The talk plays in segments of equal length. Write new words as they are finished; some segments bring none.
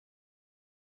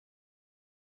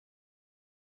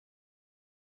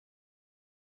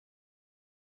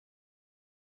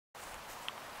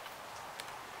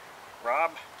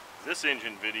Rob, this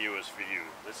engine video is for you.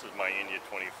 This is my Enya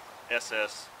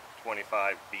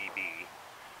SS25BB,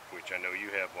 which I know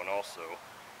you have one also.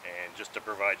 And just to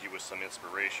provide you with some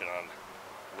inspiration on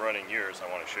running yours, I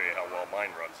want to show you how well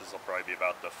mine runs. This will probably be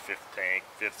about the fifth,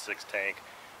 sixth tank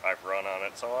I've run on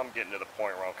it. So I'm getting to the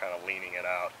point where I'm kind of leaning it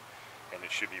out, and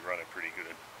it should be running pretty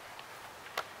good.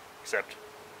 Except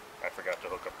I forgot to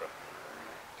hook up the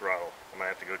throttle. I might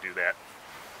have to go do that.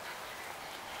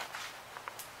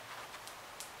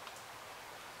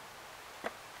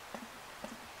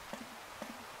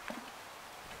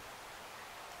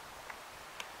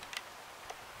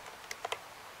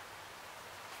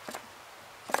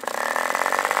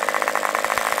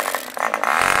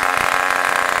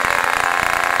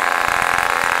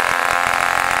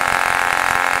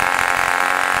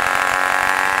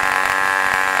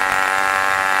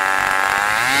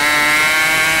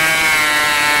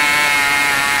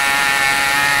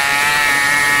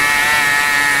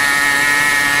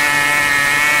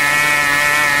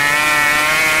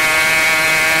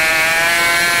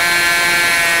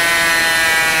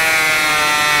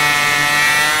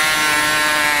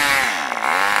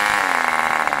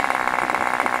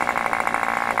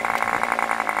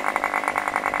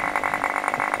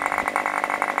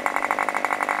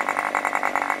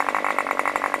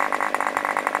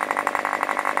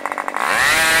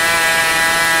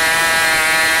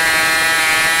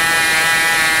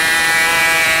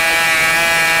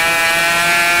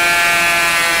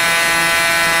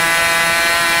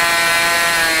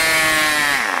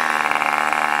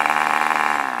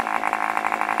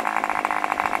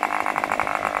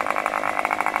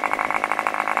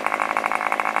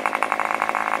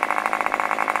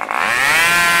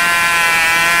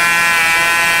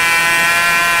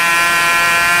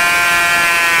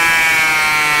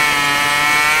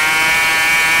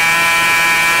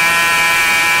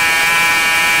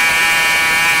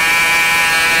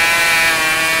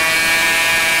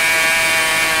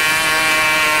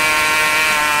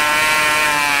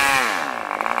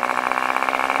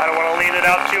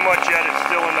 Out too much yet, it's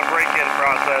still in the break-in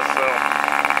process, so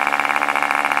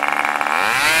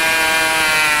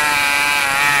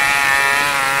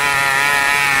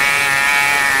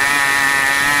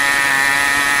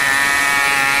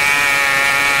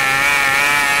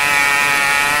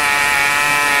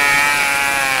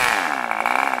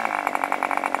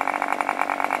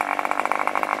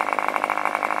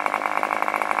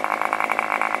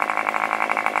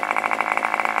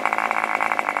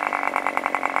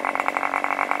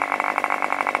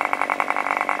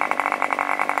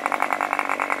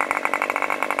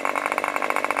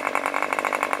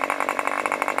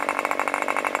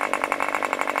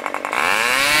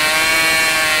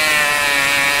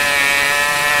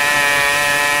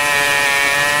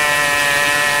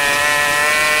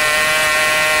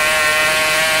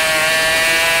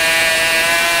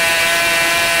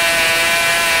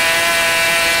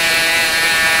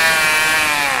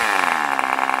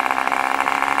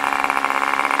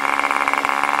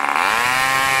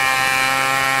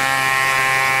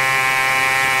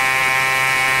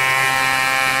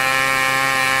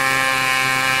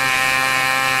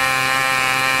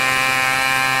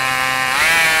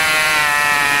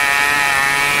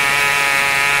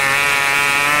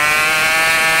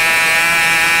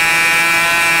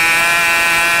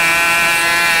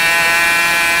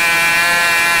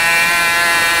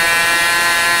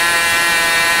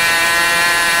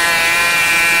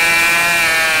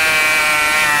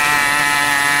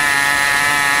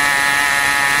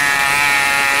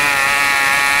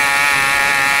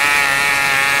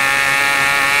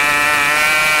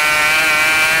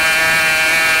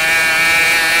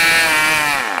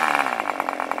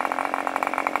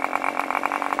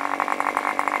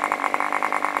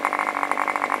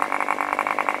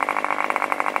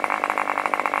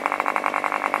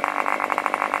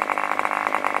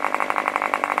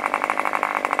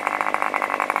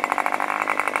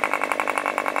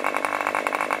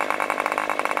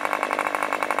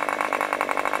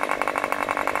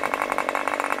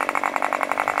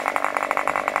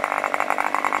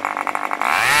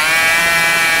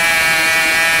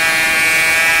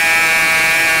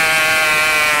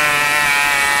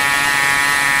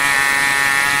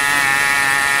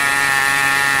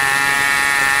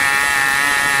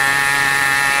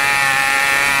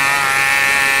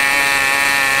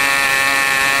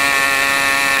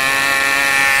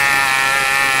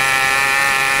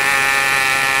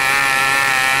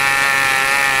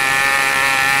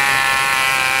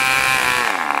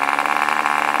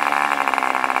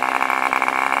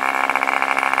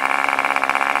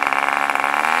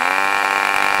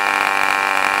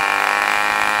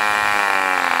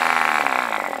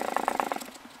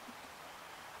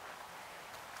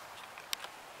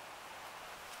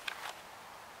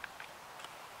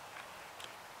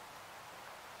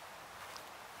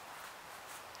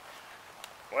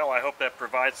Well, I hope that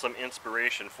provides some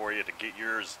inspiration for you to get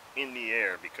yours in the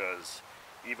air, because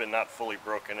even not fully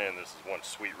broken in, this is one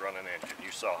sweet running engine.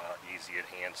 You saw how easy it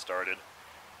hand started.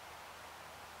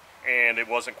 And it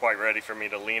wasn't quite ready for me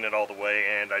to lean it all the way,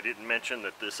 and I didn't mention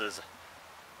that this is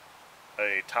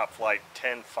a Top Flite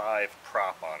 10.5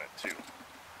 prop on it too.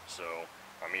 So,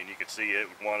 I mean, you could see it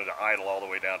wanted to idle all the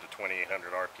way down to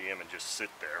 2800 RPM and just sit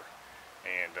there,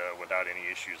 and without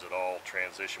any issues at all.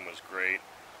 Transition was great.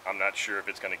 I'm not sure if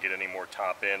it's going to get any more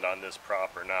top end on this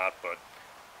prop or not, but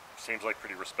seems like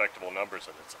pretty respectable numbers,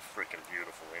 and it's a freaking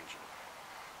beautiful engine.